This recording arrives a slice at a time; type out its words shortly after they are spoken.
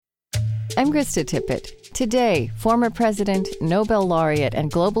I'm Krista Tippett. Today, former President, Nobel laureate,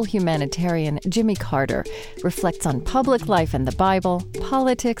 and global humanitarian Jimmy Carter reflects on public life and the Bible,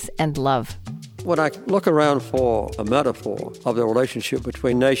 politics, and love. When I look around for a metaphor of the relationship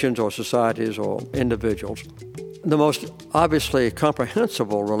between nations or societies or individuals, the most obviously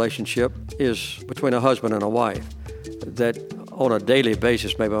comprehensible relationship is between a husband and a wife, that on a daily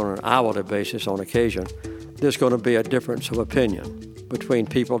basis, maybe on an hourly basis on occasion, there's going to be a difference of opinion between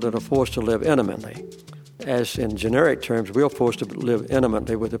people that are forced to live intimately. As in generic terms, we're forced to live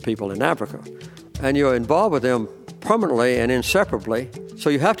intimately with the people in Africa. And you're involved with them permanently and inseparably, so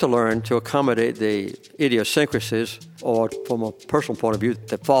you have to learn to accommodate the idiosyncrasies, or from a personal point of view,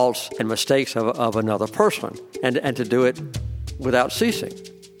 the faults and mistakes of another person, and to do it without ceasing.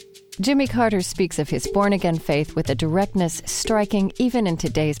 Jimmy Carter speaks of his born-again faith with a directness striking even in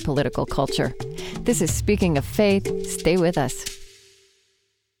today's political culture. This is Speaking of Faith. Stay with us.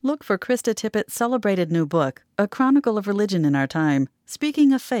 Look for Krista Tippett's celebrated new book, A Chronicle of Religion in Our Time,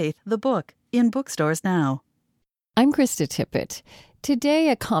 Speaking of Faith, the book, in bookstores now. I'm Krista Tippett. Today,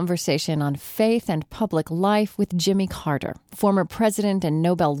 a conversation on faith and public life with Jimmy Carter, former president and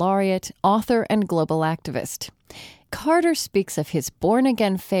Nobel laureate, author, and global activist. Carter speaks of his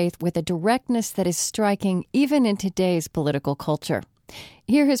born-again faith with a directness that is striking even in today's political culture.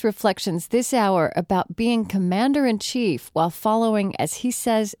 Hear his reflections this hour about being commander-in-chief while following, as he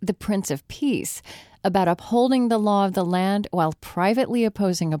says, the Prince of Peace, about upholding the law of the land while privately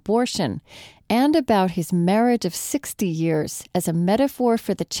opposing abortion, and about his marriage of 60 years as a metaphor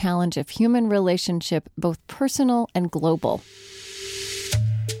for the challenge of human relationship, both personal and global.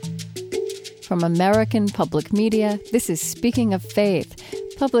 From American Public Media, this is Speaking of Faith,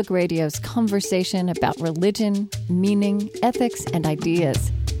 Public Radio's conversation about religion, meaning, ethics, and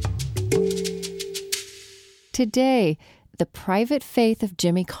ideas. Today, the private faith of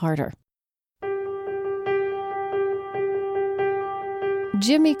Jimmy Carter.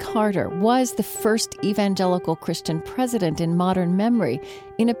 Jimmy Carter was the first evangelical Christian president in modern memory,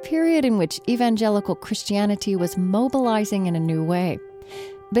 in a period in which evangelical Christianity was mobilizing in a new way.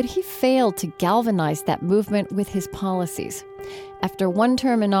 But he failed to galvanize that movement with his policies. After one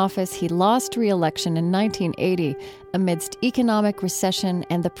term in office, he lost re-election in 1980 amidst economic recession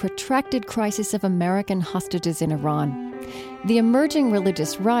and the protracted crisis of American hostages in Iran. The emerging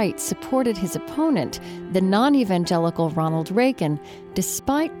religious right supported his opponent, the non-evangelical Ronald Reagan,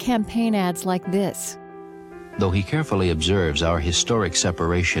 despite campaign ads like this. Though he carefully observes our historic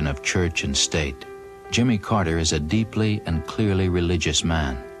separation of church and state, Jimmy Carter is a deeply and clearly religious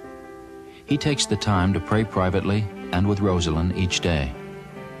man. He takes the time to pray privately and with Rosalind each day.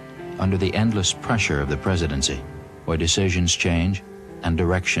 Under the endless pressure of the presidency, where decisions change and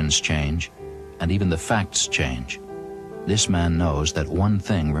directions change, and even the facts change, this man knows that one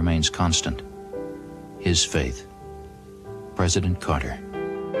thing remains constant: his faith. President Carter.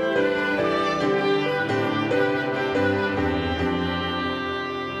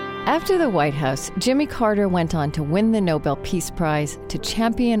 After the White House, Jimmy Carter went on to win the Nobel Peace Prize, to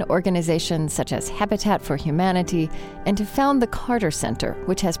champion organizations such as Habitat for Humanity, and to found the Carter Center,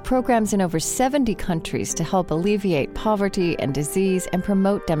 which has programs in over 70 countries to help alleviate poverty and disease and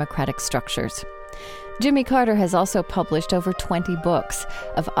promote democratic structures. Jimmy Carter has also published over 20 books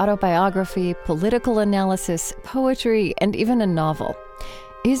of autobiography, political analysis, poetry, and even a novel.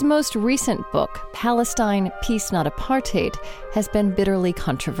 His most recent book, Palestine, Peace Not Apartheid, has been bitterly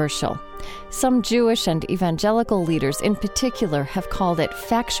controversial. Some Jewish and evangelical leaders in particular have called it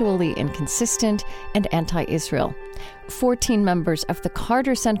factually inconsistent and anti-Israel. 14 members of the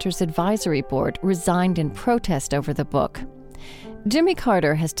Carter Center's advisory board resigned in protest over the book. Jimmy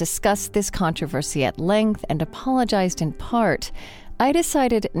Carter has discussed this controversy at length and apologized in part. I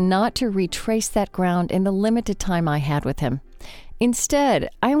decided not to retrace that ground in the limited time I had with him. Instead,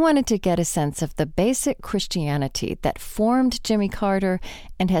 I wanted to get a sense of the basic Christianity that formed Jimmy Carter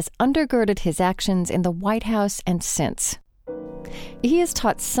and has undergirded his actions in the White House and since. He has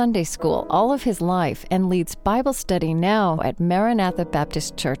taught Sunday school all of his life and leads Bible study now at Maranatha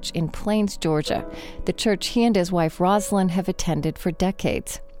Baptist Church in Plains, Georgia, the church he and his wife Rosalind have attended for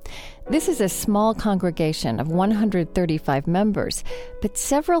decades. This is a small congregation of 135 members, but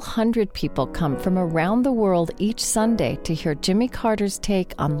several hundred people come from around the world each Sunday to hear Jimmy Carter's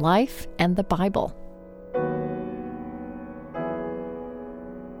take on life and the Bible.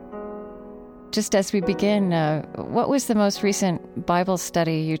 Just as we begin, what was the most recent Bible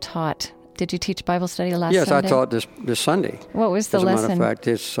study you taught? Did you teach Bible study last Sunday? Yes, I taught this Sunday. What was the lesson? As a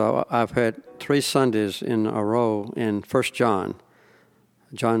matter of fact, I've had 3 Sundays in a row in 1 John,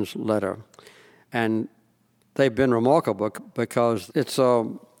 John's letter. And they've been remarkable because it's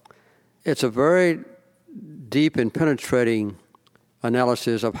it's a very deep and penetrating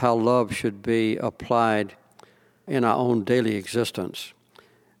analysis of how love should be applied in our own daily existence.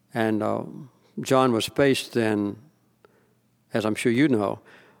 And John was faced then, as I'm sure you know,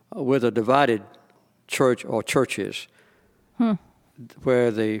 with a divided church or churches,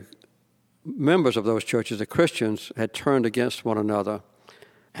 where the members of those churches, the Christians, had turned against one another.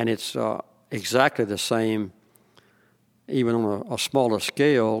 And it's exactly the same, even on a smaller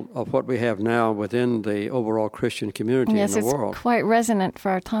scale, of what we have now within the overall Christian community in the world. Yes, it's quite resonant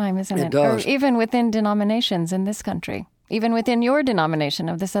for our time, isn't it? It does. Or even within denominations in this country, even within your denomination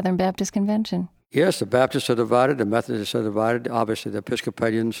of the Southern Baptist Convention. Yes, the Baptists are divided, the Methodists are divided, obviously the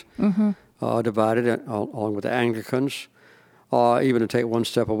Episcopalians are divided, along with the Anglicans. Even to take one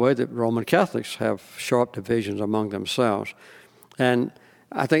step away, the Roman Catholics have sharp divisions among themselves. And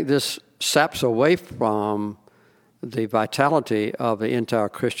I think this saps away from the vitality of the entire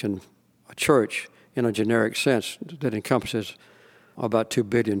Christian church in a generic sense that encompasses about 2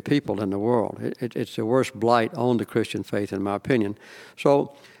 billion people in the world. It's the worst blight on the Christian faith, in my opinion.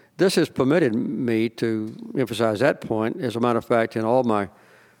 So this has permitted me to emphasize that point. As a matter of fact, in all my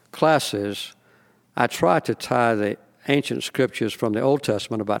classes, I try to tie the ancient scriptures from the Old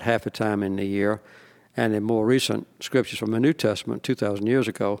Testament about half the time in the year, and the more recent scriptures from the New Testament 2,000 years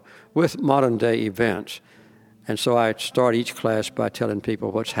ago with modern-day events. And so I start each class by telling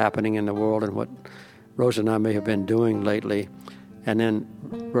people what's happening in the world and what Rose and I may have been doing lately, and then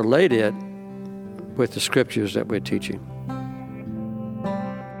relate it with the scriptures that we're teaching.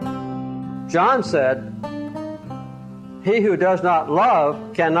 John said, "He who does not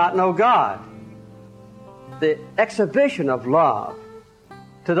love cannot know God." The exhibition of love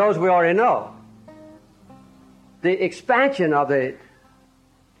to those we already know, the expansion of the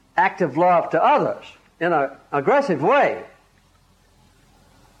active love to others in an aggressive way,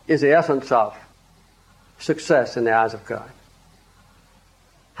 is the essence of success in the eyes of God.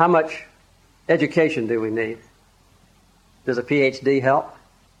 How much education do we need? Does a PhD help?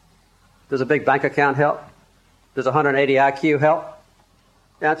 Does a big bank account help? Does 180 IQ help?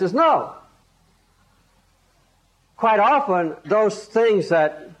 The answer is no. Quite often, those things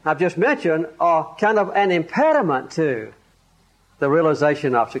that I've just mentioned are kind of an impediment to the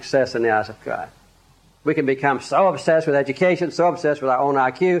realization of success in the eyes of God. We can become so obsessed with education, so obsessed with our own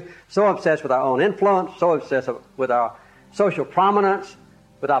IQ, so obsessed with our own influence, so obsessed with our social prominence,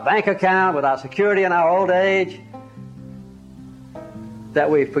 with our bank account, with our security in our old age, that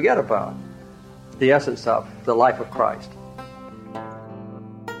we forget about the essence of the life of Christ.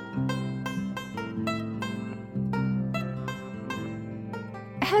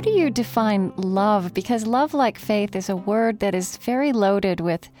 How do you define love? Because love, like faith, is a word that is very loaded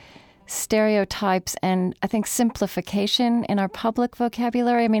with stereotypes and, I think, simplification in our public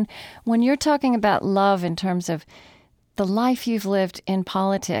vocabulary. I mean, when you're talking about love in terms of the life you've lived in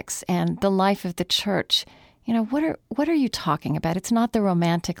politics and the life of the church, you know, what are you talking about? It's not the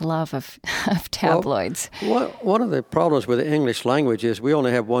romantic love of tabloids. Well, one of the problems with the English language is we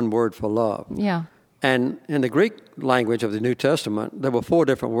only have one word for love. Yeah. And in the Greek language of the New Testament, there were 4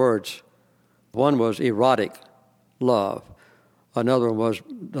 different words. One was erotic love. Another one was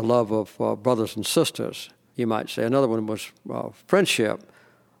the love of brothers and sisters, you might say. Another one was friendship.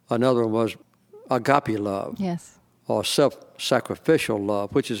 Another one was agape love. Yes. Or self-sacrificial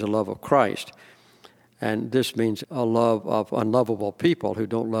love, which is the love of Christ. And this means a love of unlovable people who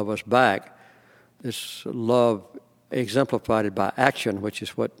don't love us back. This love exemplified by action, which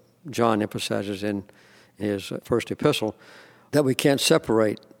is what John emphasizes in his first epistle, that we can't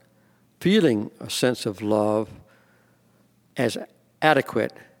separate feeling a sense of love as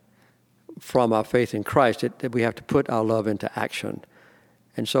adequate from our faith in Christ, that we have to put our love into action.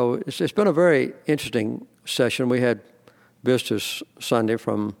 And so it's been a very interesting session. We had visitors Sunday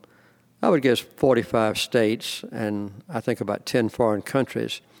from, I would guess, 45 states and I think about 10 foreign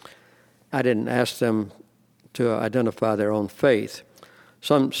countries. I didn't ask them to identify their own faith.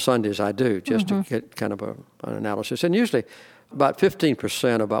 Some Sundays I do, just to get kind of an analysis. And usually about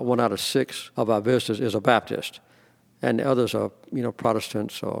 15%, about 1 out of 6 of our visitors is a Baptist. And the others are,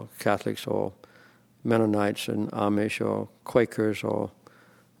 Protestants or Catholics or Mennonites and Amish or Quakers or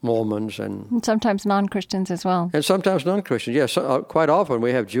Mormons. And sometimes non-Christians as well. And sometimes non-Christians, yes. Quite often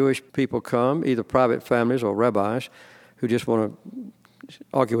we have Jewish people come, either private families or rabbis, who just want to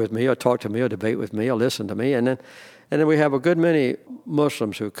argue with me or talk to me or debate with me or listen to me. And then we have a good many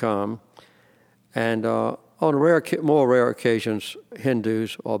Muslims who come, and on more rare occasions,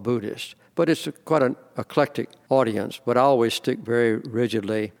 Hindus or Buddhists. But it's quite an eclectic audience. But I always stick very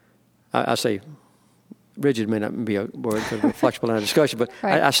rigidly, I say rigid may not be a word because we're flexible in our discussion, but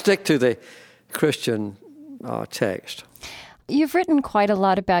Right. I stick to the Christian text. You've written quite a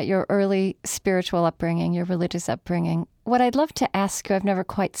lot about your early spiritual upbringing, your religious upbringing. What I'd love to ask you, I've never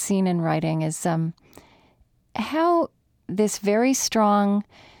quite seen in writing, is how this very strong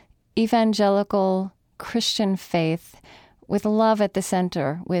evangelical Christian faith with love at the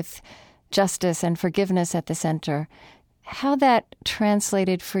center, with justice and forgiveness at the center, how that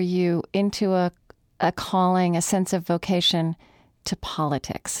translated for you into a calling, a sense of vocation to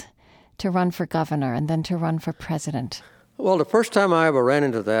politics, to run for governor and then to run for president. Well, the first time I ever ran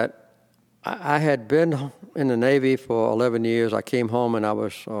into that, I had been in the Navy for 11 years. I came home and I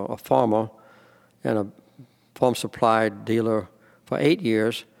was a farmer and a farm supply dealer for 8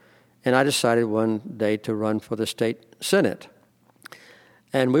 years. And I decided one day to run for the state senate.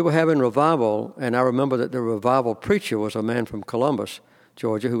 And we were having revival, and I remember that the revival preacher was a man from Columbus,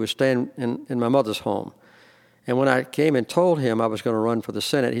 Georgia, who was staying in my mother's home. And when I came and told him I was going to run for the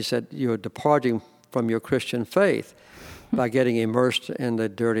Senate, he said, "You're departing from your Christian faith by getting immersed in the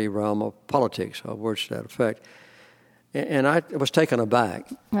dirty realm of politics," or words to that effect. And I was taken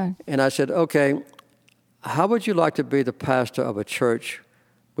aback. Right. And I said, "Okay, how would you like to be the pastor of a church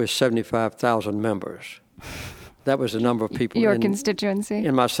with 75,000 members?" That was the number of people Your constituency?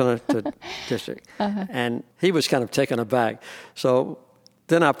 in my Senate district. And he was kind of taken aback. So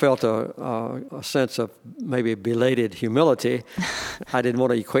then I felt a sense of maybe belated humility. I didn't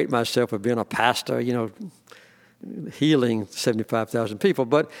want to equate myself with being a pastor, healing 75,000 people.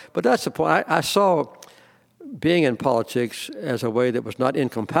 But that's the point. I saw being in politics as a way that was not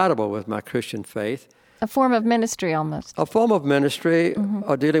incompatible with my Christian faith. A form of ministry almost. A form of ministry,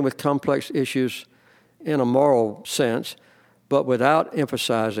 or dealing with complex issues in a moral sense, but without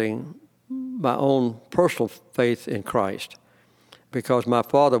emphasizing my own personal faith in Christ. Because my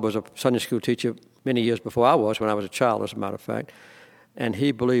father was a Sunday school teacher many years before I was, when I was a child, as a matter of fact. And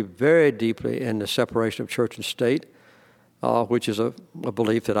he believed very deeply in the separation of church and state, which is a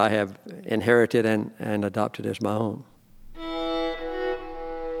belief that I have inherited and adopted as my own.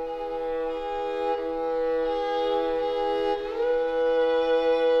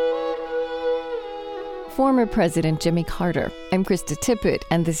 Former President Jimmy Carter. I'm Krista Tippett,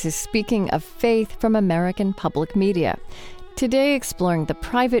 and this is Speaking of Faith from American Public Media. Today, exploring the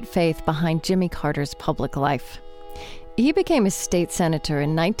private faith behind Jimmy Carter's public life. He became a state senator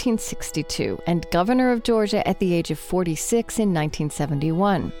in 1962 and governor of Georgia at the age of 46 in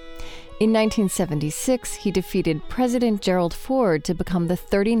 1971. In 1976, he defeated President Gerald Ford to become the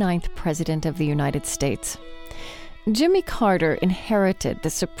 39th President of the United States. Jimmy Carter inherited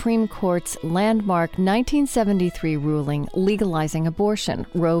the Supreme Court's landmark 1973 ruling legalizing abortion,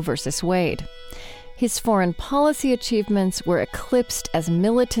 Roe v. Wade. His foreign policy achievements were eclipsed as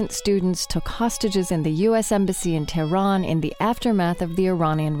militant students took hostages in the U.S. Embassy in Tehran in the aftermath of the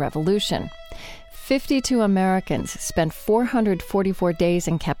Iranian Revolution. 52 Americans spent 444 days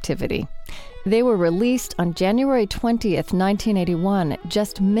in captivity. They were released on January 20th, 1981,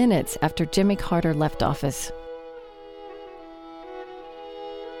 just minutes after Jimmy Carter left office.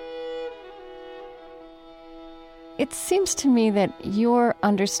 It seems to me that your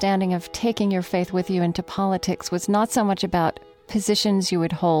understanding of taking your faith with you into politics was not so much about positions you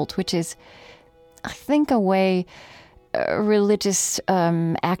would hold, which is, I think, a way religious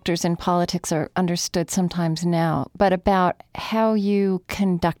actors in politics are understood sometimes now, but about how you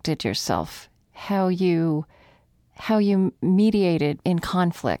conducted yourself, how you mediated in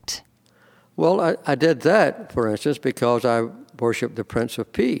conflict. Well, I did that, for instance, because I worshiped the Prince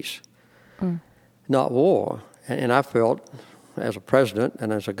of Peace, not war. And I felt, as a president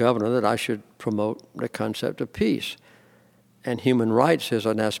and as a governor, that I should promote the concept of peace. And human rights is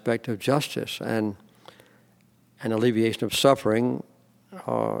an aspect of justice and alleviation of suffering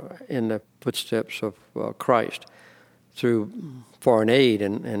in the footsteps of Christ through foreign aid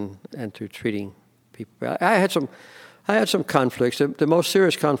and through treating people. I had some conflicts. The most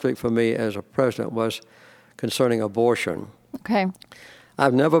serious conflict for me as a president was concerning abortion. Okay.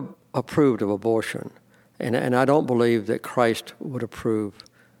 I've never approved of abortion. And I don't believe that Christ would approve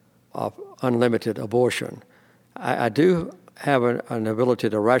of unlimited abortion. I do have an ability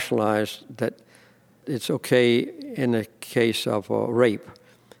to rationalize that it's okay in the case of rape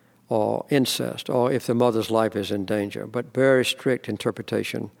or incest or if the mother's life is in danger, but very strict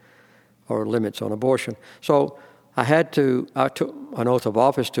interpretation or limits on abortion. So I took an oath of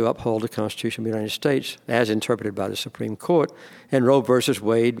office to uphold the Constitution of the United States as interpreted by the Supreme Court, and Roe versus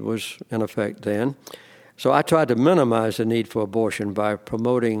Wade was in effect then. So I tried to minimize the need for abortion by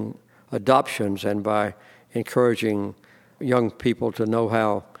promoting adoptions and by encouraging young people to know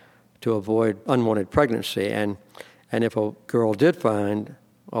how to avoid unwanted pregnancy. And if a girl did find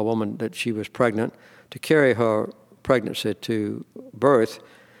a woman that she was pregnant, to carry her pregnancy to birth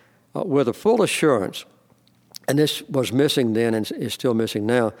with a full assurance, and this was missing then and is still missing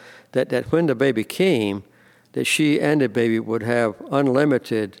now, that when the baby came, that she and the baby would have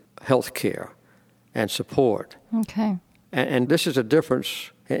unlimited health care and support. Okay. And this is a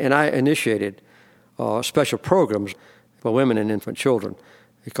difference, and I initiated special programs for women and infant children.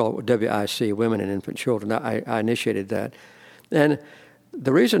 We call it WIC, Women and Infant Children. I initiated that. And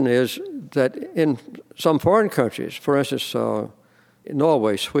the reason is that in some foreign countries, for instance,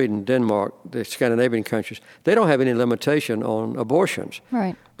 Norway, Sweden, Denmark, the Scandinavian countries, they don't have any limitation on abortions.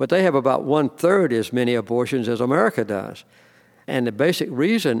 Right. But they have about 1/3 as many abortions as America does. And the basic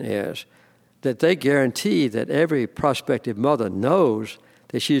reason is that they guarantee that every prospective mother knows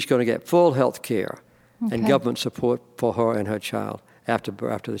that she's going to get full health care and government support for her and her child after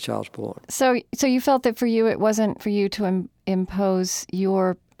the child's born. So you felt that for you, it wasn't for you to impose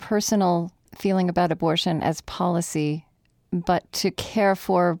your personal feeling about abortion as policy, but to care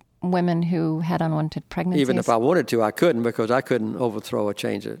for women who had unwanted pregnancies? Even if I wanted to, I couldn't, because I couldn't overthrow or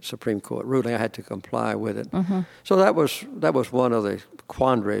change a Supreme Court ruling. I had to comply with it. Mm-hmm. So that was one of the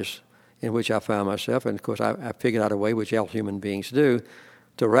quandaries in which I found myself. And, of course, I figured out a way, which all human beings do,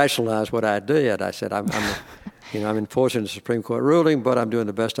 to rationalize what I did. I said, I'm enforcing the Supreme Court ruling, but I'm doing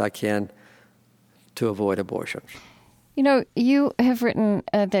the best I can to avoid abortions. You know, you have written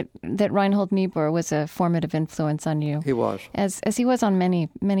that Reinhold Niebuhr was a formative influence on you. He was. As he was on many,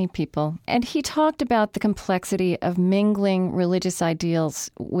 many people. And he talked about the complexity of mingling religious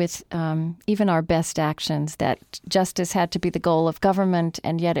ideals with even our best actions, that justice had to be the goal of government,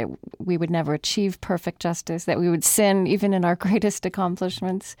 and yet we would never achieve perfect justice, that we would sin even in our greatest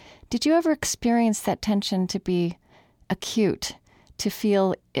accomplishments. Did you ever experience that tension to be acute, to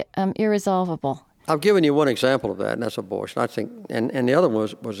feel irresolvable? I've given you one example of that, and that's abortion. I think, and the other one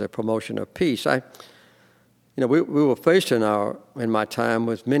was the promotion of peace. We were faced in my time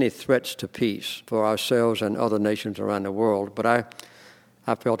with many threats to peace for ourselves and other nations around the world. But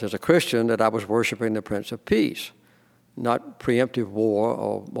I felt as a Christian that I was worshiping the Prince of Peace, not preemptive war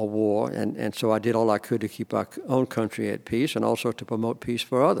or war. And so I did all I could to keep our own country at peace, and also to promote peace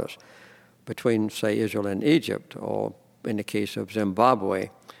for others between, say, Israel and Egypt, or in the case of Zimbabwe,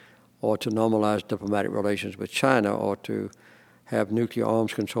 or to normalize diplomatic relations with China, or to have nuclear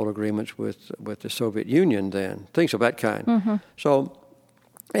arms control agreements with the Soviet Union then, things of that kind. Mm-hmm. So,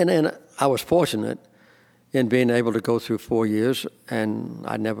 and I was fortunate in being able to go through 4 years, and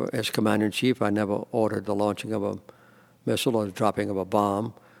I never, as Commander-in-Chief, I never ordered the launching of a missile or the dropping of a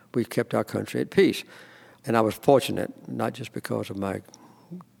bomb. We kept our country at peace. And I was fortunate, not just because of my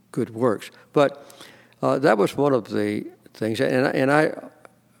good works, but that was one of the things.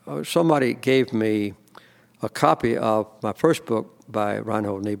 Somebody gave me a copy of my first book by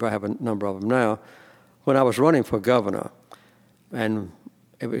Reinhold Niebuhr. I have a number of them now. When I was running for governor, and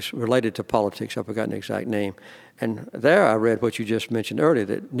it was related to politics, I've forgotten the exact name. And there I read what you just mentioned earlier,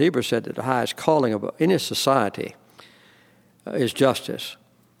 that Niebuhr said that the highest calling of any society is justice,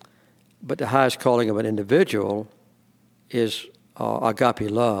 but the highest calling of an individual is agape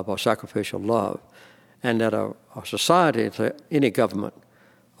love, or sacrificial love, and that a society, any government,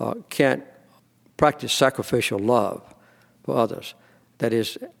 can't practice sacrificial love for others. That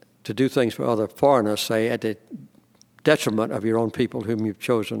is, to do things for other foreigners, say, at the detriment of your own people whom you've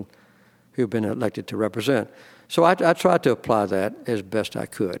chosen, who've been elected to represent. So I tried to apply that as best I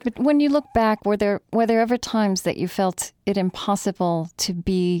could. But when you look back, were there ever times that you felt it impossible to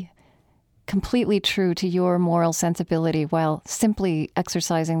be completely true to your moral sensibility while simply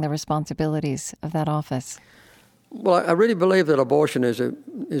exercising the responsibilities of that office? Well, I really believe that abortion is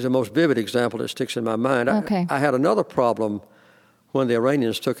the most vivid example that sticks in my mind. Okay. I had another problem when the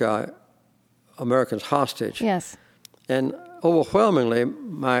Iranians took our Americans hostage. Yes. And overwhelmingly,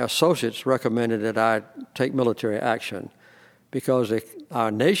 my associates recommended that I take military action because our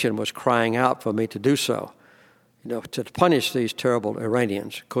nation was crying out for me to do so, to punish these terrible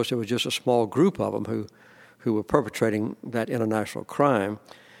Iranians. Of course, it was just a small group of them who were perpetrating that international crime.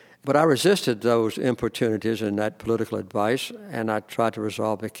 But I resisted those importunities and that political advice, and I tried to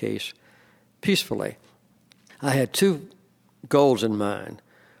resolve the case peacefully. I had two goals in mind.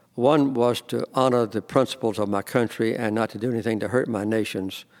 One was to honor the principles of my country and not to do anything to hurt my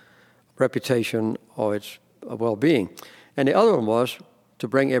nation's reputation or its well-being. And the other one was to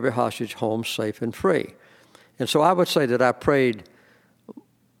bring every hostage home safe and free. And so I would say that I prayed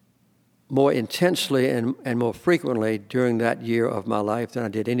more intensely and more frequently during that year of my life than I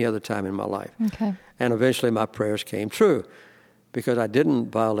did any other time in my life. Okay. And eventually my prayers came true. because I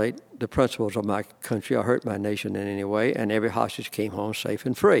didn't violate the principles of my country or hurt my nation in any way, and every hostage came home safe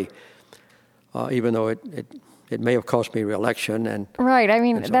and free, even though it may have cost me re-election. And right. I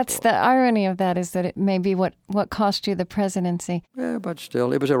mean, so that's forth. the irony of that, is that it may be what cost you the presidency. Yeah, but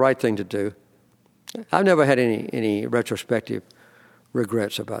still, it was the right thing to do. I've never had any retrospective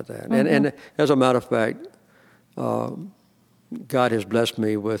regrets about that. Mm-hmm. And as a matter of fact, God has blessed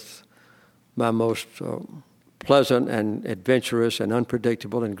me with my most pleasant and adventurous and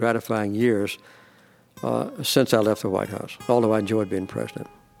unpredictable and gratifying years since I left the White House, although I enjoyed being president.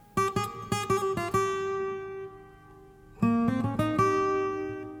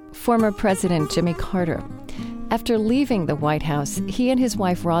 Former President Jimmy Carter. After leaving the White House, he and his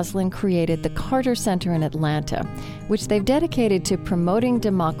wife Rosalind created the Carter Center in Atlanta, which they've dedicated to promoting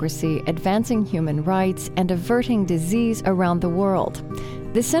democracy, advancing human rights, and averting disease around the world.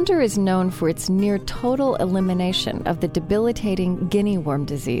 The center is known for its near-total elimination of the debilitating guinea worm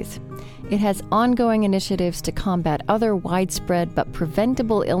disease. It has ongoing initiatives to combat other widespread but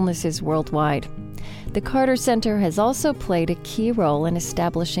preventable illnesses worldwide. The Carter Center has also played a key role in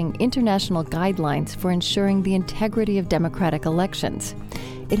establishing international guidelines for ensuring the integrity of democratic elections.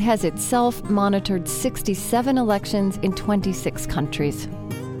 It has itself monitored 67 elections in 26 countries.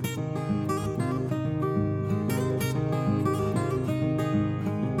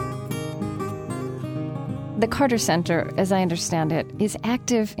 The Carter Center, as I understand it, is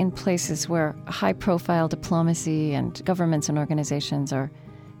active in places where high-profile diplomacy and governments and organizations are,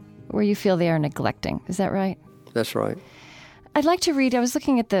 where you feel they are neglecting. Is that right? That's right. I'd like to read, I was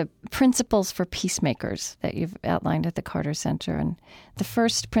looking at the principles for peacemakers that you've outlined at the Carter Center, and the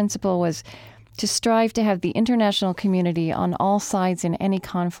first principle was to strive to have the international community on all sides in any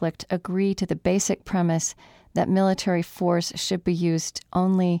conflict agree to the basic premise that military force should be used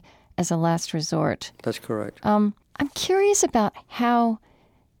only as a last resort. That's correct. I'm curious about how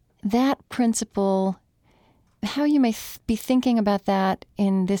that principle, how you may be thinking about that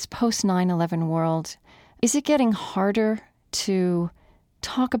in this post-9/11 world. Is it getting harder to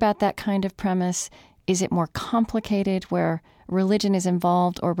talk about that kind of premise? Is it more complicated where religion is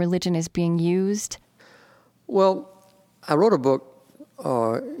involved or religion is being used? Well, I wrote a book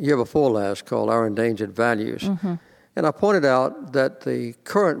year before last called Our Endangered Values. Mm-hmm. And I pointed out that the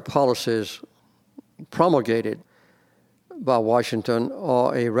current policies promulgated by Washington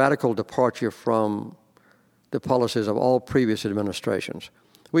are a radical departure from the policies of all previous administrations.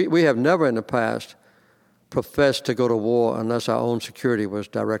 We have never in the past professed to go to war unless our own security was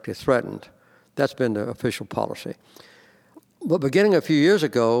directly threatened. That's been the official policy. But beginning a few years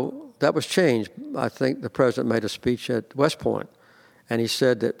ago, that was changed. I think the president made a speech at West Point, and he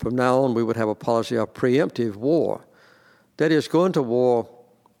said that from now on we would have a policy of preemptive war. That is, going to war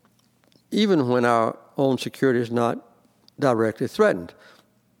even when our own security is not directly threatened.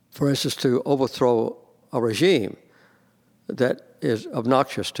 For instance, to overthrow a regime that is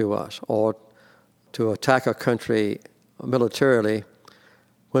obnoxious to us, or to attack a country militarily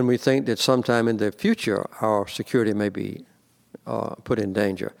when we think that sometime in the future our security may be put in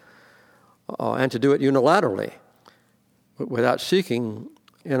danger, and to do it unilaterally without seeking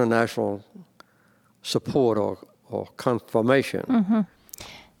international support or confirmation. Mm-hmm.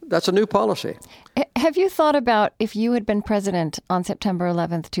 That's a new policy. Have you thought about, if you had been president on September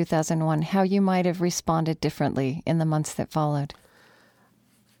 11th, 2001, how you might have responded differently in the months that followed?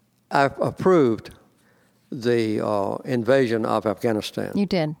 I approved the invasion of Afghanistan. You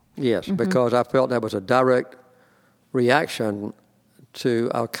did? Yes, mm-hmm. because I felt that was a direct reaction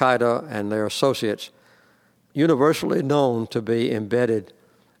to Al-Qaeda and their associates, universally known to be embedded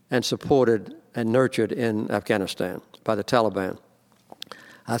and supported and nurtured in Afghanistan by the Taliban.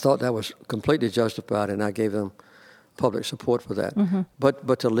 I thought that was completely justified, and I gave them public support for that. Mm-hmm.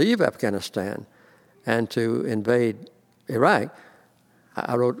 But to leave Afghanistan and to invade Iraq,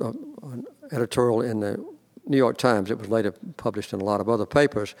 I wrote an editorial in the New York Times. It was later published in a lot of other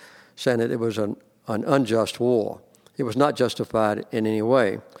papers, saying that it was an unjust war. It was not justified in any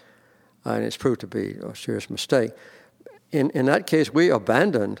way, and it's proved to be a serious mistake. In that case, we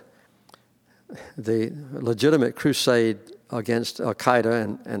abandoned the legitimate crusade against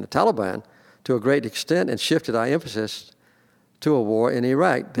Al-Qaeda and the Taliban to a great extent, and shifted our emphasis to a war in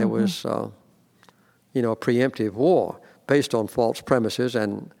Iraq. There mm-hmm. was, a preemptive war based on false premises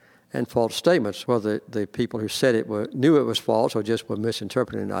and false statements. Whether the people who said it knew it was false or just were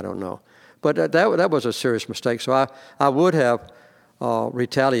misinterpreting it, I don't know. But that was a serious mistake. So I would have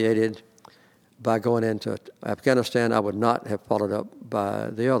retaliated by going into Afghanistan. I would not have followed up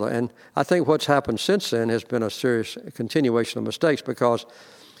by the other. And I think what's happened since then has been a serious continuation of mistakes, because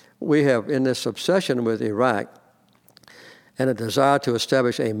we have, in this obsession with Iraq, and a desire to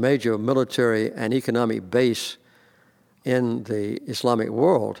establish a major military and economic base in the Islamic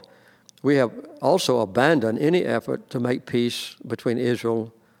world, we have also abandoned any effort to make peace between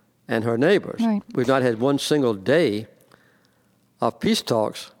Israel and her neighbors. Right. We've not had one single day of peace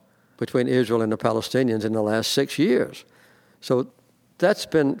talks between Israel and the Palestinians in the last 6 years. So that's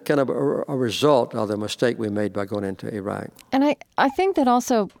been kind of a result of the mistake we made by going into Iraq. And I think that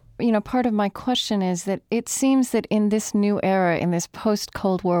also, part of my question is that it seems that in this new era, in this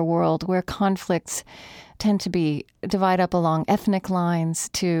post-Cold War world where conflicts tend to be divided up along ethnic lines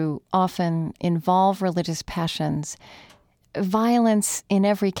to often involve religious passions, violence in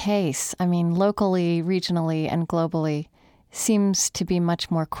every case, locally, regionally, and globally, seems to be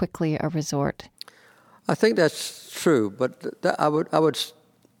much more quickly a resort. I think that's true, but I would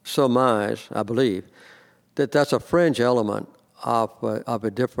surmise, I believe, that that's a fringe element of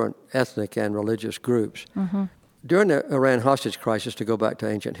a different ethnic and religious groups. Mm-hmm. During the Iran hostage crisis, to go back to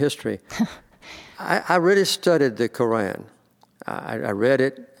ancient history, I really studied the Quran. I read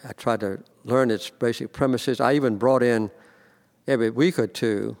it. I tried to learn its basic premises. I even brought in, every week or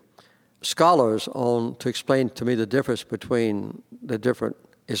two, scholars to explain to me the difference between the different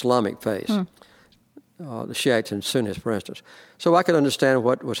Islamic faiths, the Shiites and Sunnis, for instance, so I could understand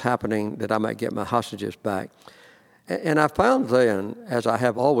what was happening, that I might get my hostages back. And I found then, as I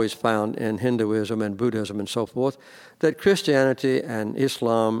have always found in Hinduism and Buddhism and so forth, that Christianity and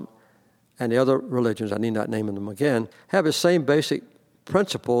Islam and the other religions, I need not name them again, have the same basic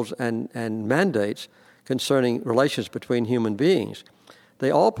principles and mandates concerning relations between human beings. They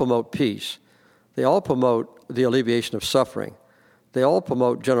all promote peace. They all promote the alleviation of suffering. They all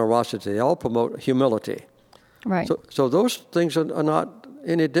promote generosity. They all promote humility. Right. So those things are not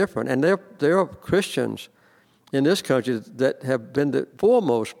any different. And there are Christians in this country that have been the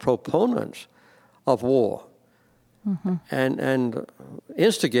foremost proponents of war, mm-hmm. and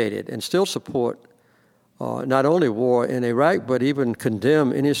instigated and still support not only war in Iraq, but even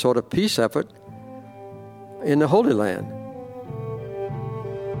condemn any sort of peace effort in the Holy Land.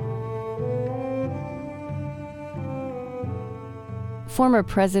 Former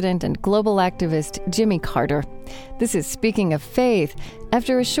president and global activist Jimmy Carter. This is Speaking of Faith.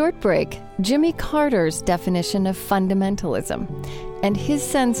 After a short break, Jimmy Carter's definition of fundamentalism and his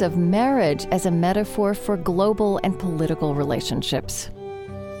sense of marriage as a metaphor for global and political relationships.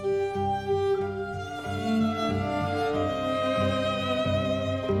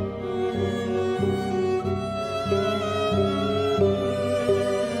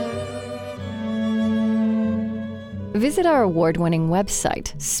 Visit our award-winning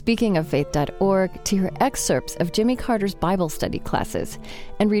website, speakingoffaith.org, to hear excerpts of Jimmy Carter's Bible study classes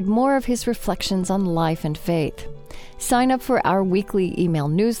and read more of his reflections on life and faith. Sign up for our weekly email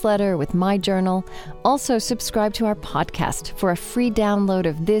newsletter with My Journal. Also, subscribe to our podcast for a free download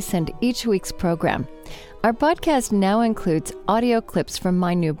of this and each week's program. Our podcast now includes audio clips from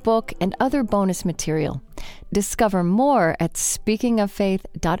my new book and other bonus material. Discover more at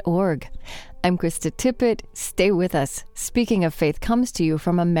speakingoffaith.org. I'm Krista Tippett. Stay with us. Speaking of Faith comes to you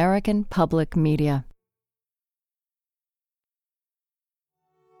from American Public Media.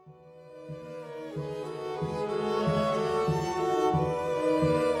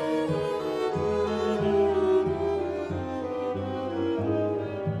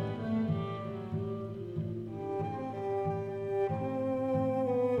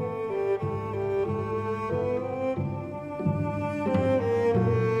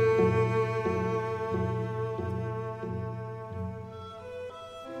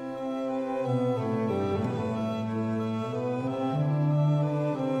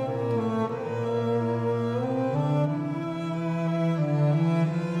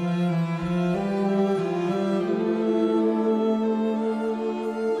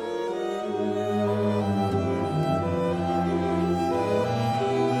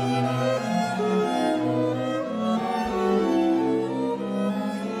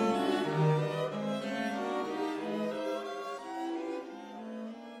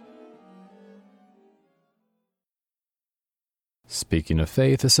 Speaking of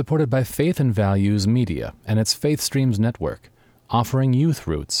Faith is supported by Faith and Values Media and its Faith Streams Network, offering Youth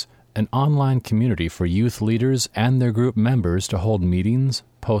Roots, an online community for youth leaders and their group members to hold meetings,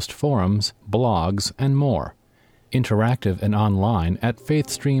 post forums, blogs, and more. Interactive and online at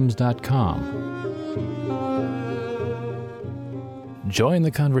faithstreams.com. Join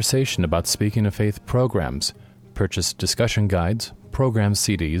the conversation about Speaking of Faith programs. Purchase discussion guides, program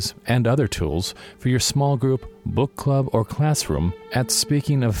CDs, and other tools for your small group, book club, or classroom at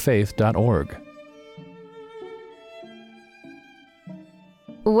speakingoffaith.org.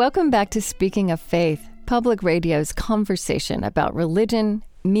 Welcome back to Speaking of Faith, Public Radio's conversation about religion,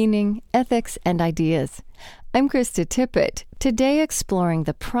 meaning, ethics, and ideas. I'm Krista Tippett, today exploring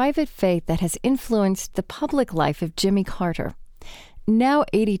the private faith that has influenced the public life of Jimmy Carter. Now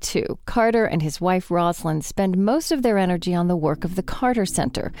 82, Carter and his wife Rosalind spend most of their energy on the work of the Carter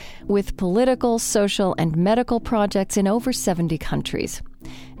Center, with political, social, and medical projects in over 70 countries.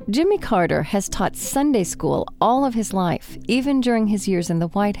 Jimmy Carter has taught Sunday school all of his life, even during his years in the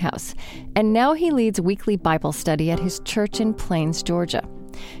White House, and now he leads weekly Bible study at his church in Plains, Georgia.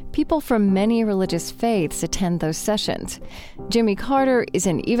 People from many religious faiths attend those sessions. Jimmy Carter is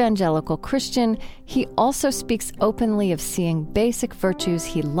an evangelical Christian. He also speaks openly of seeing basic virtues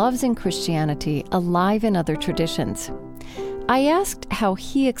he loves in Christianity alive in other traditions. I asked how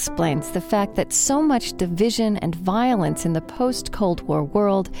he explains the fact that so much division and violence in the post-Cold War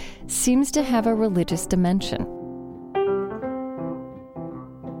world seems to have a religious dimension.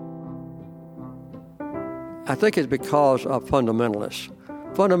 I think it's because of fundamentalists.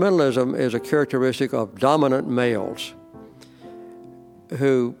 Fundamentalism is a characteristic of dominant males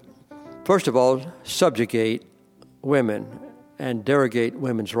who, first of all, subjugate women and derogate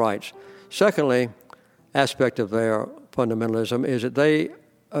women's rights. Secondly, aspect of their fundamentalism is that they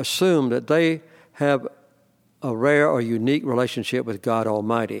assume that they have a rare or unique relationship with God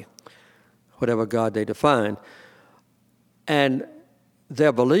Almighty, whatever God they define. And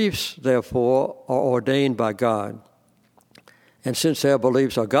their beliefs, therefore, are ordained by God. And since their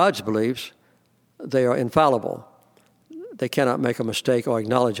beliefs are God's beliefs, they are infallible. They cannot make a mistake or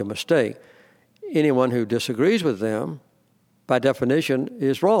acknowledge a mistake. Anyone who disagrees with them, by definition,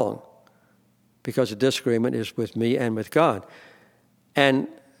 is wrong, because the disagreement is with me and with God. And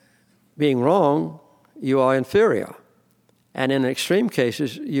being wrong, you are inferior. And in extreme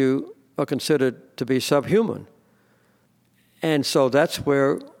cases, you are considered to be subhuman. And so that's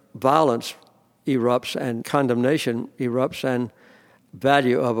where violence erupts and condemnation erupts, and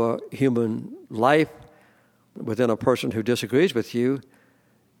value of a human life within a person who disagrees with you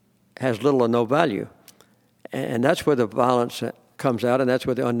has little or no value. And that's where the violence comes out, and that's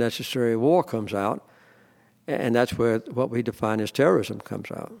where the unnecessary war comes out, and that's where what we define as terrorism comes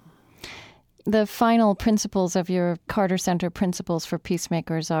out. The final principles of your Carter Center Principles for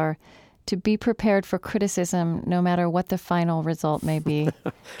Peacemakers are to be prepared for criticism, no matter what the final result may be.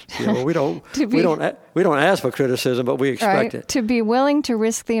 Yeah, well, we don't ask for criticism, but we expect it. To be willing to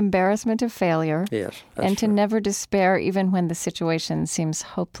risk the embarrassment of failure. Yes, and to true. never despair, even when the situation seems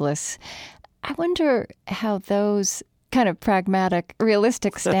hopeless. I wonder how those kind of pragmatic,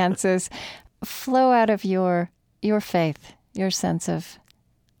 realistic stances flow out of your faith, your sense of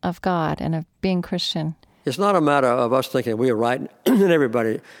God and of being Christian. It's not a matter of us thinking we are right and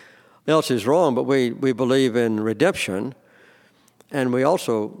everybody else is wrong, but we believe in redemption, and we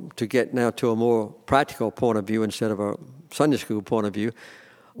also, to get now to a more practical point of view instead of a Sunday school point of view,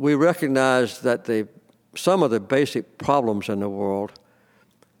 we recognize that some of the basic problems in the world,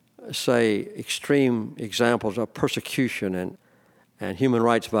 say extreme examples of persecution and human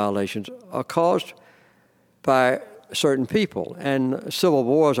rights violations, are caused by certain people, and civil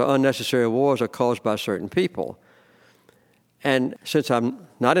wars or unnecessary wars are caused by certain people. And since I'm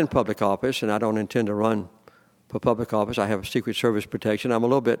not in public office and I don't intend to run for public office, I have Secret Service protection, I'm a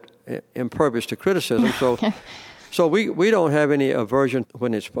little bit impervious to criticism. So we don't have any aversion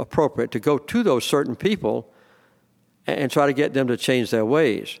when it's appropriate to go to those certain people and try to get them to change their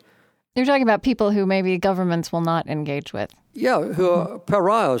ways. You're talking about people who maybe governments will not engage with. Yeah, who are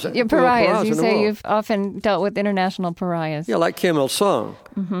pariahs. You're pariahs. You say you've often dealt with international pariahs. Yeah, like Kim Il-sung,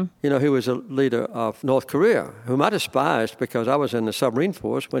 who was a leader of North Korea, whom I despised because I was in the submarine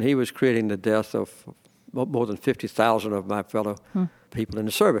force when he was creating the death of more than 50,000 of my fellow people in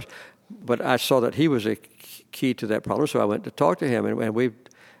the service. But I saw that he was a key to that problem, so I went to talk to him. And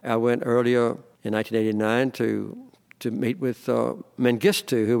I went earlier in 1989 to meet with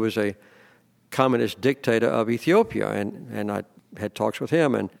Mengistu, who was a communist dictator of Ethiopia, and I had talks with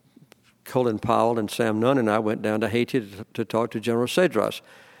him, and Colin Powell and Sam Nunn and I went down to Haiti to talk to General Cedras,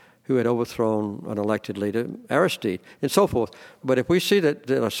 who had overthrown an elected leader, Aristide, and so forth. But if we see that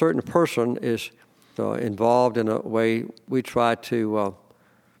a certain person is involved in a way, we try to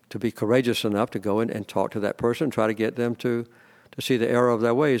be courageous enough to go in and talk to that person, try to get them to see the error of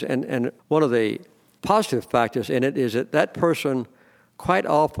their ways. And one of the positive factors in it is that person quite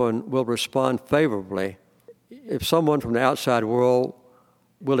often will respond favorably if someone from the outside world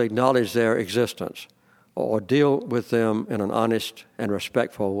will acknowledge their existence or deal with them in an honest and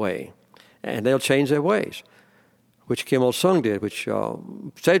respectful way. And they'll change their ways, which Kim Il-sung did, which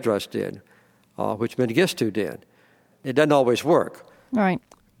Cedras did, which Mengistu did. It doesn't always work. Right.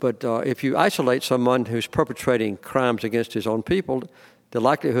 But if you isolate someone who's perpetrating crimes against his own people, the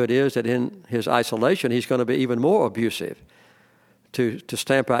likelihood is that in his isolation, he's going to be even more abusive to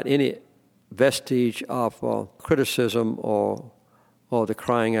stamp out any vestige of criticism or the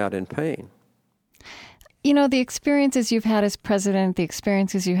crying out in pain. You know, the experiences you've had as president, the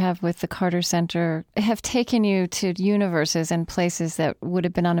experiences you have with the Carter Center have taken you to universes and places that would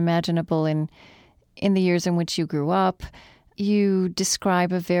have been unimaginable in the years in which you grew up. You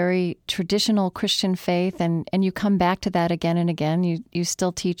describe a very traditional Christian faith, and you come back to that again and again. You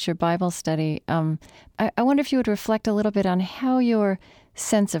still teach your Bible study. I wonder if you would reflect a little bit on how your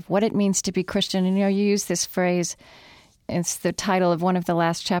sense of what it means to be Christian, and you use this phrase, it's the title of one of the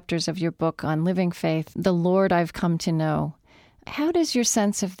last chapters of your book on living faith, "The Lord I've Come to Know." How does your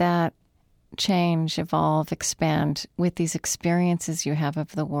sense of that change, evolve, expand with these experiences you have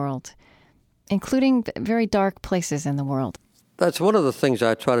of the world, including very dark places in the world? That's one of the things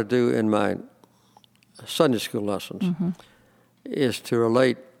I try to do in my Sunday school lessons, is to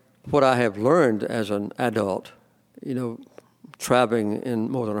relate what I have learned as an adult, traveling in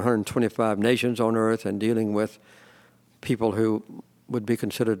more than 125 nations on earth and dealing with people who would be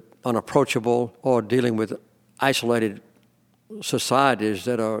considered unapproachable, or dealing with isolated societies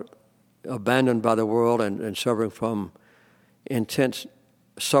that are abandoned by the world and suffering from intense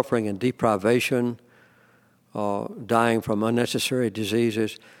suffering and deprivation, dying from unnecessary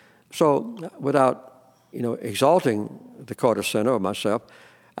diseases. So without, exalting the Carter Center or myself,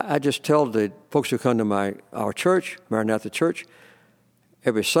 I just tell the folks who come to our church, Maranatha Church,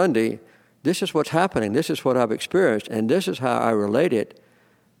 every Sunday, this is what's happening, this is what I've experienced, and this is how I relate it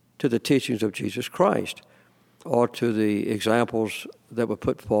to the teachings of Jesus Christ, or to the examples that were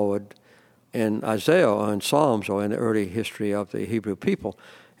put forward in Isaiah or in Psalms or in the early history of the Hebrew people.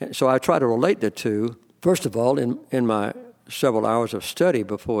 And so I try to relate the two, first of all, in my several hours of study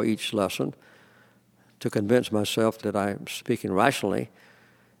before each lesson, to convince myself that I'm speaking rationally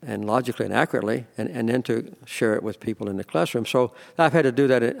and logically and accurately, and then to share it with people in the classroom. So I've had to do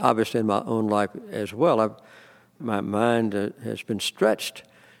that, obviously, in my own life as well. My mind has been stretched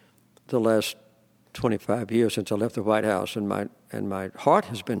the last 25 years since I left the White House, and my heart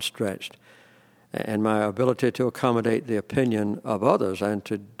has been stretched, and my ability to accommodate the opinion of others and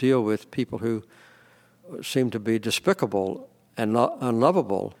to deal with people who seem to be despicable and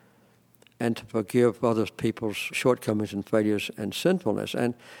unlovable, and to forgive other people's shortcomings and failures and sinfulness.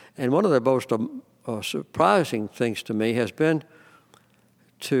 And one of the most surprising things to me has been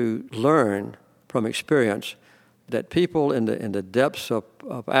to learn from experience that people in the depths of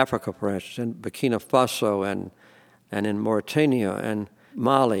Africa, for instance, in Burkina Faso and in Mauritania and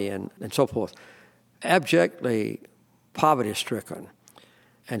Mali and so forth, abjectly poverty-stricken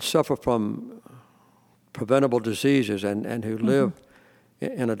and suffer from preventable diseases and who live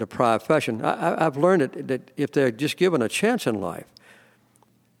in a deprived fashion. I've learned that if they're just given a chance in life,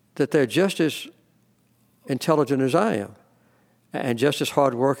 that they're just as intelligent as I am, and just as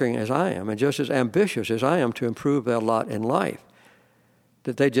hardworking as I am, and just as ambitious as I am to improve their lot in life,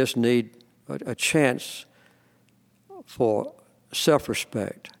 that they just need a chance for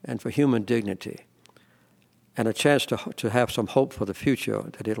self-respect and for human dignity, and a chance to have some hope for the future,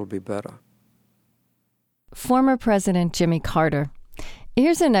 that it'll be better. Former President Jimmy Carter.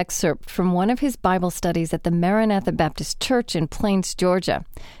 Here's an excerpt from one of his Bible studies at the Maranatha Baptist Church in Plains, Georgia.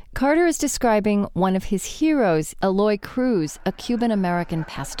 Carter is describing one of his heroes, Eloy Cruz, a Cuban-American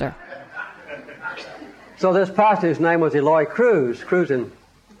pastor. So this pastor, whose name was Eloy Cruz, Cruz in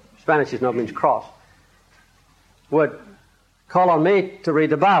Spanish means cross, would call on me to read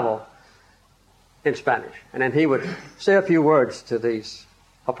the Bible in Spanish. And then he would say a few words to these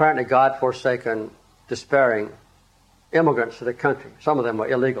apparently God-forsaken, despairing immigrants to the country. Some of them were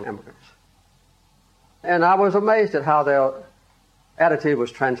illegal immigrants. And I was amazed at how their attitude was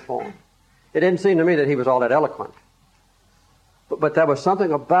transformed. It didn't seem to me that he was all that eloquent. But there was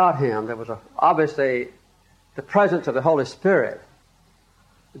something about him. There was obviously the presence of the Holy Spirit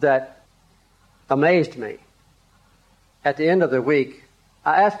that amazed me. At the end of the week,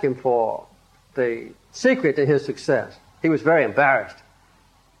 I asked him for the secret to his success. He was very embarrassed.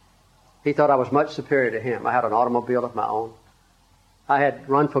 He thought I was much superior to him. I had an automobile of my own. I had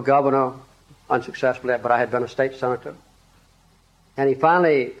run for governor unsuccessfully, but I had been a state senator. And he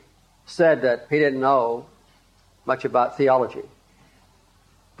finally said that he didn't know much about theology.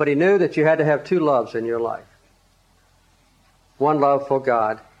 But he knew that you had to have two loves in your life. One love for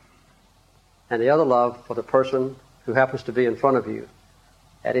God, and the other love for the person who happens to be in front of you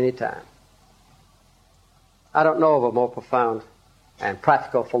at any time. I don't know of a more profound and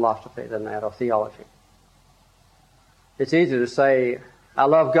practical philosophy than that of theology. It's easy to say I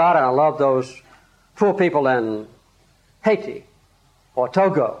love God and I love those poor people in Haiti or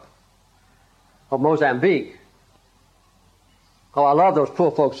Togo or Mozambique. Oh, I love those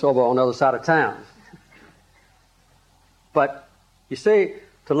poor folks over on the other side of town. But you see,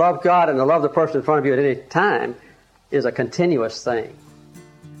 to love God and to love the person in front of you at any time is a continuous thing.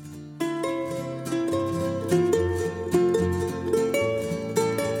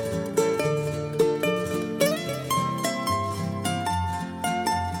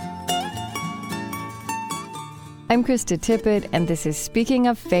 I'm Krista Tippett, and this is Speaking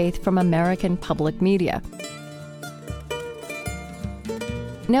of Faith from American Public Media.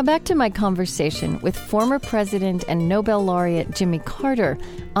 Now back to my conversation with former President and Nobel laureate Jimmy Carter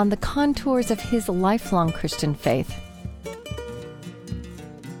on the contours of his lifelong Christian faith.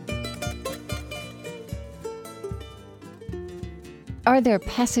 Are there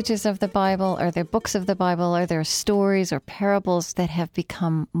passages of the Bible, are there books of the Bible, are there stories or parables that have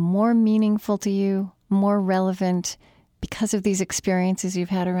become more meaningful to you, more relevant because of these experiences you've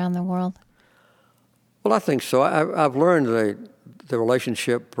had around the world? Well, I think so. I've learned the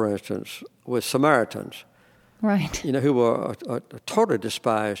relationship, for instance, with Samaritans. Right. Who were a totally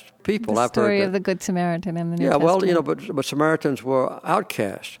despised people. The story of the Good Samaritan in the New Testament. Yeah, well, but Samaritans were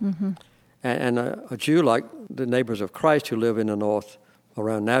outcasts. Mm-hmm. And a Jew like the neighbors of Christ who live in the north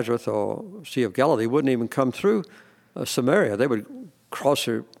around Nazareth or Sea of Galilee wouldn't even come through Samaria. They would cross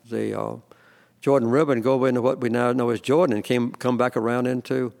the Jordan River and go into what we now know as Jordan and come back around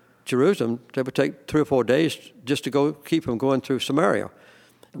into Jerusalem. They would take 3 or 4 days just to keep from going through Samaria.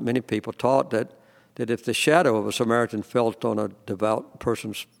 Many people taught that if the shadow of a Samaritan fell on a devout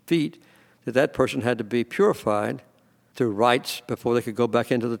person's feet, that person had to be purified through rites before they could go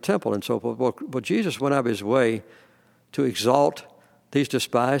back into the temple and so forth. Well, Jesus went out of his way to exalt these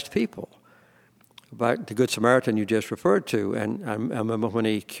despised people. About the Good Samaritan you just referred to, and I remember when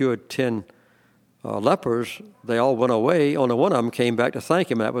he cured 10 lepers, they all went away. Only one of them came back to thank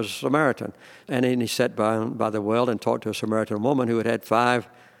him, and that was a Samaritan. And then he sat by the well and talked to a Samaritan woman who had 5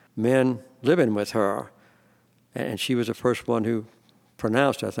 men living with her. And she was the first one who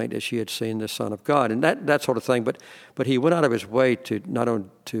pronounced, I think, that she had seen the Son of God, and that sort of thing. But he went out of his way to not only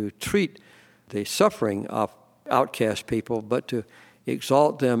to treat the suffering of outcast people, but to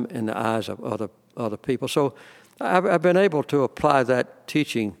exalt them in the eyes of other people. So I've been able to apply that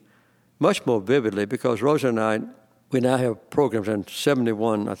teaching much more vividly because Rosa and I, we now have programs in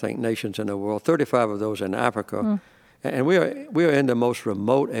 71, I think, nations in the world, 35 of those in Africa, and we are in the most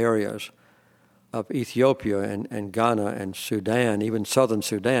remote areas of Ethiopia and Ghana and Sudan, even southern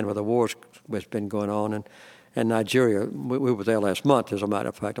Sudan, where the war has been going on, and Nigeria. We were there last month, as a matter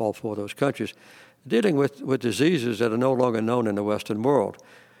of fact, all 4 of those countries, dealing with diseases that are no longer known in the Western world.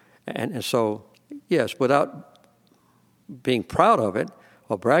 And so, yes, without being proud of it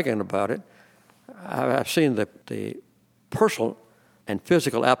or bragging about it, I've seen the personal and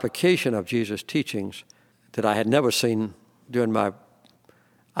physical application of Jesus' teachings that I had never seen during my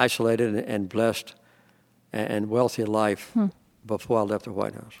isolated and blessed and wealthy life before I left the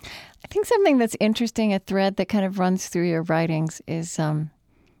White House. I think something that's interesting, a thread that kind of runs through your writings, is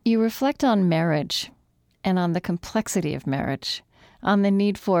you reflect on marriage and on the complexity of marriage, on the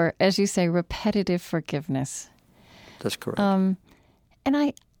need for, as you say, repetitive forgiveness. That's correct.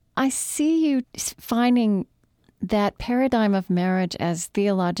 And I see you finding that paradigm of marriage as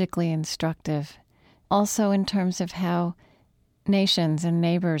theologically instructive, also in terms of how nations and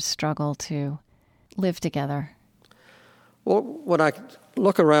neighbors struggle to live together. Well, when I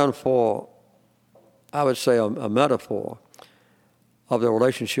look around for, I would say, a metaphor of the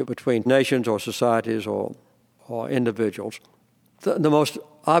relationship between nations or societies or individuals, the most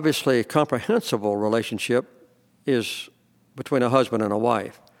obviously comprehensible relationship is between a husband and a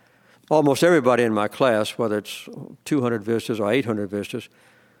wife. Almost everybody in my class, whether it's 200 visitors or 800 visitors,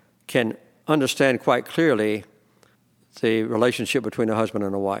 can understand quite clearly the relationship between a husband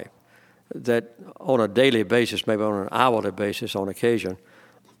and a wife, that on a daily basis, maybe on an hourly basis on occasion,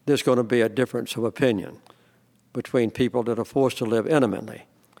 there's going to be a difference of opinion between people that are forced to live intimately.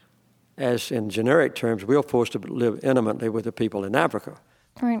 As in generic terms, we're forced to live intimately with the people in Africa.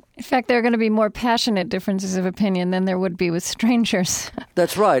 Right. In fact, there are going to be more passionate differences of opinion than there would be with strangers.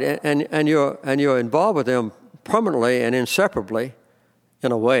 That's right, and you're involved with them permanently and inseparably,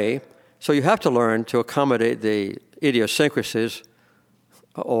 in a way. So you have to learn to accommodate the idiosyncrasies,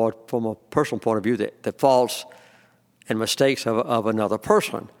 or from a personal point of view, the faults and mistakes of another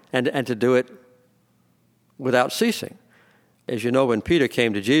person, and to do it without ceasing. As you know, when Peter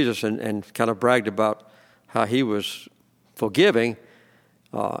came to Jesus and kind of bragged about how he was forgiving,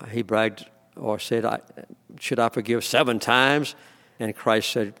 he bragged or said, should I forgive 7 times? And Christ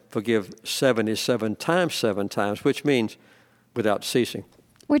said, forgive 77 times 7 times, which means without ceasing.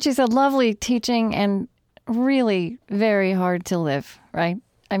 Which is a lovely teaching and really very hard to live, right?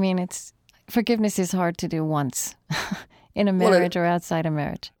 I mean, forgiveness is hard to do once in a marriage or outside a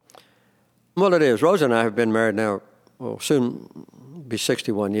marriage. Well, it is. Rosa and I have been married now, soon be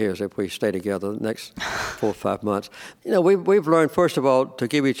 61 years if we stay together the next 4 or 5 months. We've learned, first of all, to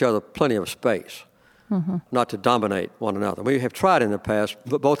give each other plenty of space, not to dominate one another. We have tried in the past,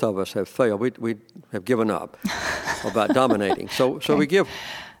 but both of us have failed. We have given up about dominating. So we give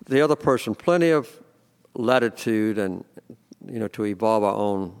the other person plenty of latitude and, to evolve our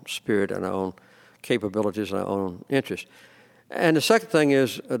own spirit and our own capabilities and our own interests. And the second thing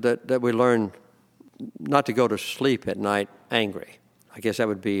is that we learn not to go to sleep at night angry. I guess that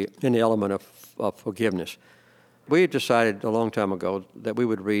would be in the element of forgiveness. We decided a long time ago that we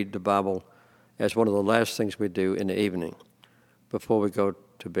would read the Bible as one of the last things we do in the evening before we go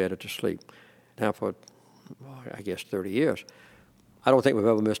to bed or to sleep. Now for, I guess, 30 years. I don't think we've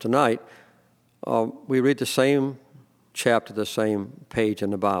ever missed a night. We read the same chapter, the same page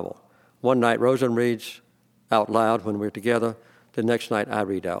in the Bible. One night Rosa reads out loud when we're together. The next night I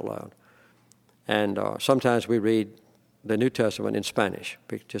read out loud. And sometimes we read the New Testament in Spanish,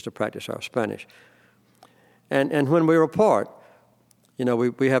 just to practice our Spanish. And when we're apart,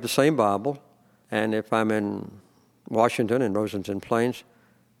 we have the same Bible, and if I'm in Washington and Rosa's in Plains,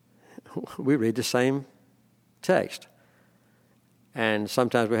 we read the same text. And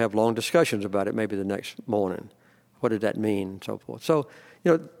sometimes we have long discussions about it, maybe the next morning. What did that mean, and so forth. So,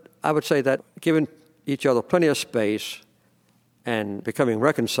 I would say that giving each other plenty of space and becoming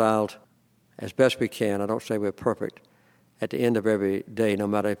reconciled as best we can. I don't say we're perfect at the end of every day, no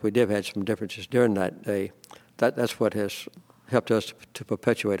matter if we did have some differences during that day. That's what has helped us to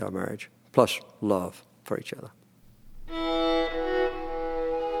perpetuate our marriage, plus love for each other.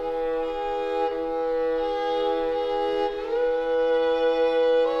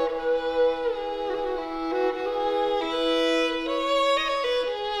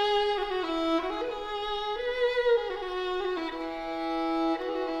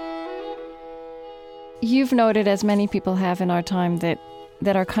 You've noted, as many people have in our time, that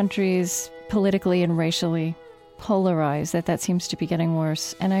our country is politically and racially polarized, that seems to be getting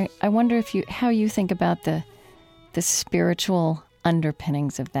worse. And I wonder how you think about the spiritual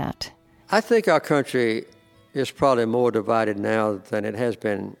underpinnings of that. I think our country is probably more divided now than it has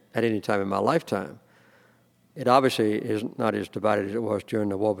been at any time in my lifetime. It obviously is not as divided as it was during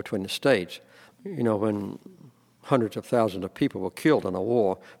the war between the states, when hundreds of thousands of people were killed in a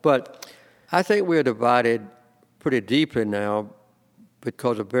war. But I think we're divided pretty deeply now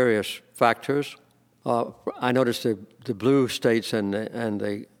because of various factors. I noticed the blue states and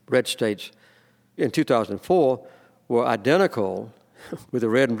the red states in 2004 were identical with the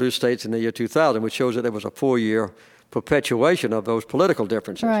red and blue states in the year 2000, which shows that there was a 4-year perpetuation of those political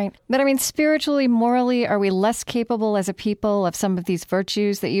differences. Right. But I mean, spiritually, morally, are we less capable as a people of some of these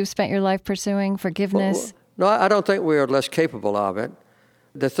virtues that you've spent your life pursuing? Forgiveness? No, I don't think we are less capable of it.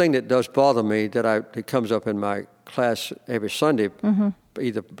 The thing that does bother me, that comes up in my class every Sunday,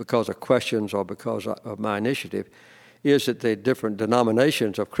 either because of questions or because of my initiative, is that the different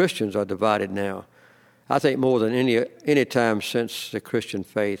denominations of Christians are divided now. I think more than any time since the Christian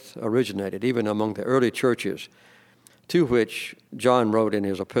faith originated, even among the early churches, to which John wrote in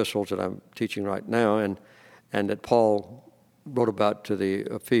his epistles that I'm teaching right now, and that Paul wrote about to the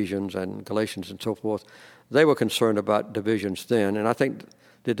Ephesians and Galatians and so forth. They were concerned about divisions then, and I think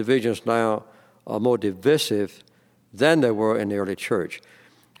the divisions now are more divisive than they were in the early church.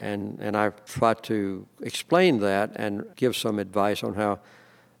 And I've tried to explain that and give some advice on how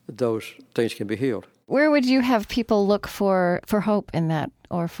those things can be healed. Where would you have people look for hope in that,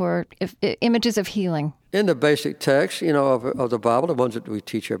 or for images of healing? In the basic text, of the Bible, the ones that we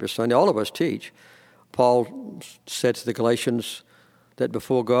teach every Sunday, all of us teach. Paul said to the Galatians that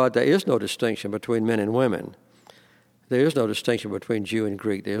before God there is no distinction between men and women. There is no distinction between Jew and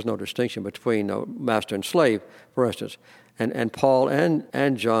Greek. There is no distinction between master and slave, for instance. And Paul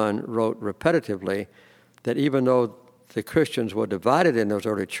and John wrote repetitively that even though the Christians were divided in those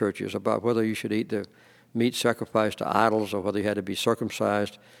early churches about whether you should eat the meat sacrificed to idols or whether you had to be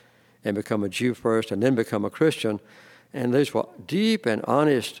circumcised and become a Jew first and then become a Christian, and these were deep and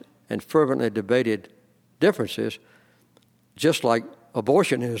honest and fervently debated differences, just like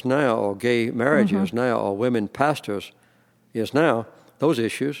abortion is now, or gay marriage is now, or women pastors is now, those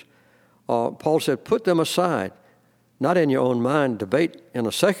issues. Paul said, put them aside. Not in your own mind, debate in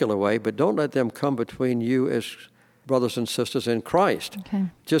a secular way, but don't let them come between you as brothers and sisters in Christ. Okay.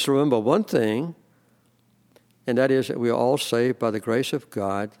 Just remember one thing, and that is that we are all saved by the grace of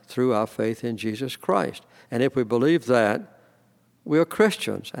God through our faith in Jesus Christ. And if we believe that, we are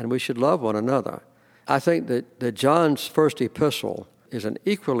Christians, and we should love one another. I think that John's first epistle is an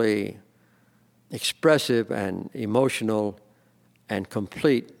equally expressive and emotional and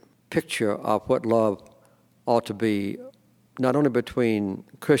complete picture of what love ought to be, not only between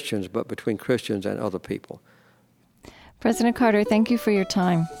Christians, but between Christians and other people. President Carter, thank you for your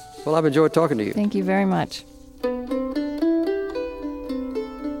time. Well, I've enjoyed talking to you. Thank you very much.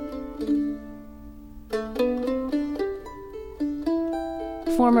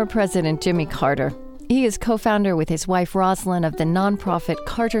 Former President Jimmy Carter. He is co-founder with his wife Rosalind of the nonprofit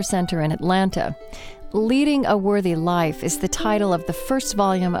Carter Center in Atlanta. Leading a Worthy Life is the title of the first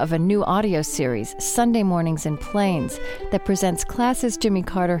volume of a new audio series, Sunday Mornings in Plains, that presents classes Jimmy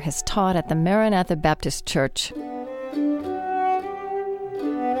Carter has taught at the Maranatha Baptist Church.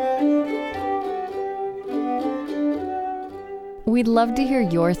 We'd love to hear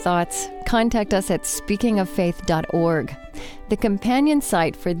your thoughts. Contact us at speakingoffaith.org. The companion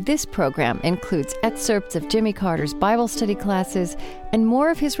site for this program includes excerpts of Jimmy Carter's Bible study classes and more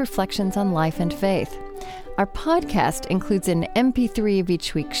of his reflections on life and faith. Our podcast includes an MP3 of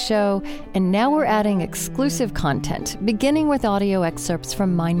each week's show, and now we're adding exclusive content, beginning with audio excerpts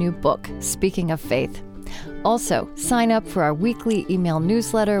from my new book, Speaking of Faith. Also, sign up for our weekly email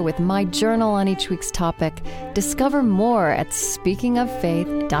newsletter with my journal on each week's topic. Discover more at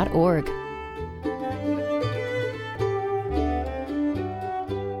speakingoffaith.org.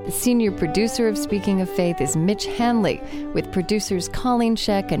 The senior producer of Speaking of Faith is Mitch Hanley, with producers Colleen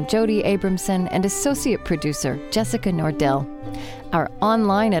Scheck and Jody Abramson, and associate producer Jessica Nordell. Our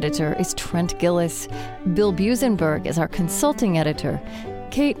online editor is Trent Gillis. Bill Busenberg is our consulting editor.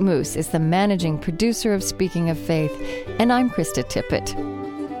 Kate Moose is the managing producer of Speaking of Faith, and I'm Krista Tippett.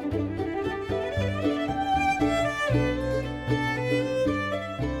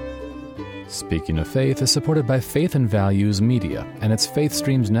 Speaking of Faith is supported by Faith and Values Media and its Faith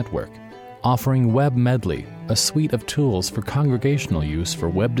Streams Network, offering Web Medley, a suite of tools for congregational use for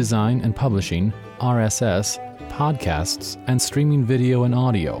web design and publishing, RSS, podcasts, and streaming video and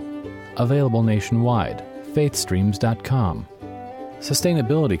audio. Available nationwide, faithstreams.com.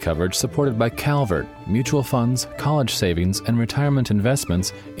 Sustainability coverage supported by Calvert, mutual funds, college savings, and retirement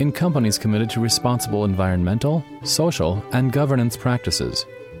investments in companies committed to responsible environmental, social, and governance practices.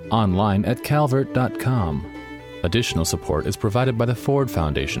 Online at calvert.com. Additional support is provided by the Ford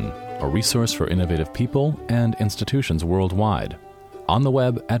Foundation, a resource for innovative people and institutions worldwide. On the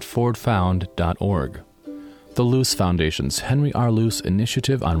web at fordfound.org. The Luce Foundation's Henry R. Luce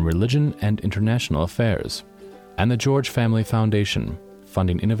Initiative on Religion and International Affairs. And the George Family Foundation,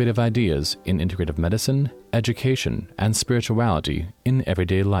 funding innovative ideas in integrative medicine, education, and spirituality in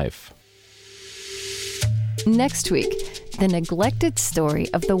everyday life. Next week, the neglected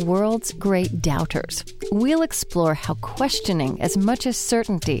story of the world's great doubters. We'll explore how questioning as much as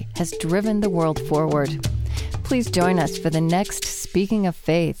certainty has driven the world forward. Please join us for the next Speaking of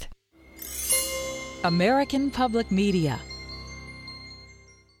Faith. American Public Media